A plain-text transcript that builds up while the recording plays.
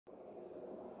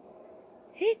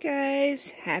Hey guys,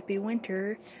 happy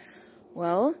winter.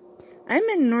 Well, I'm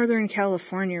in Northern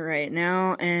California right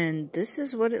now, and this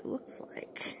is what it looks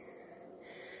like.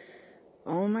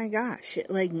 Oh my gosh, it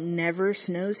like never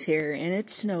snows here, and it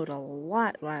snowed a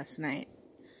lot last night.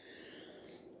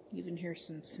 You can hear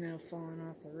some snow falling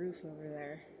off the roof over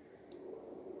there.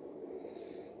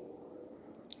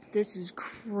 This is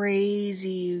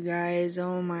crazy, you guys.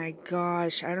 Oh my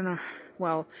gosh, I don't know.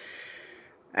 Well,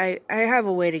 I have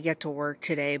a way to get to work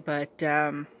today, but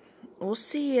we'll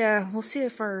see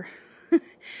if our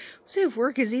see if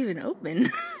work is even open.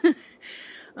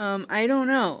 I don't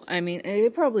know. I mean,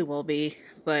 it probably will be,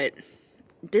 but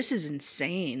this is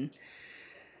insane.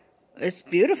 It's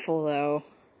beautiful though.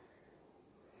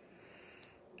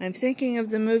 I'm thinking of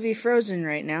the movie Frozen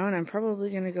right now, and I'm probably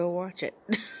gonna go watch it.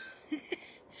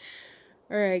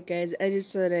 Alright guys, I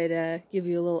just thought I'd give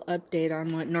you a little update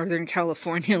on what Northern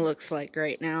California looks like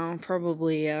right now.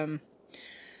 Probably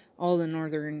all the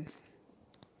northern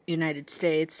United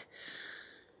States.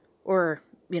 Or,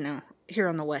 here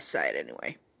on the west side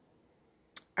anyway.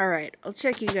 Alright, I'll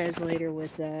check you guys later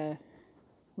with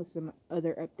some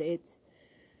other updates.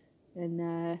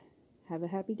 And have a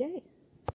happy day.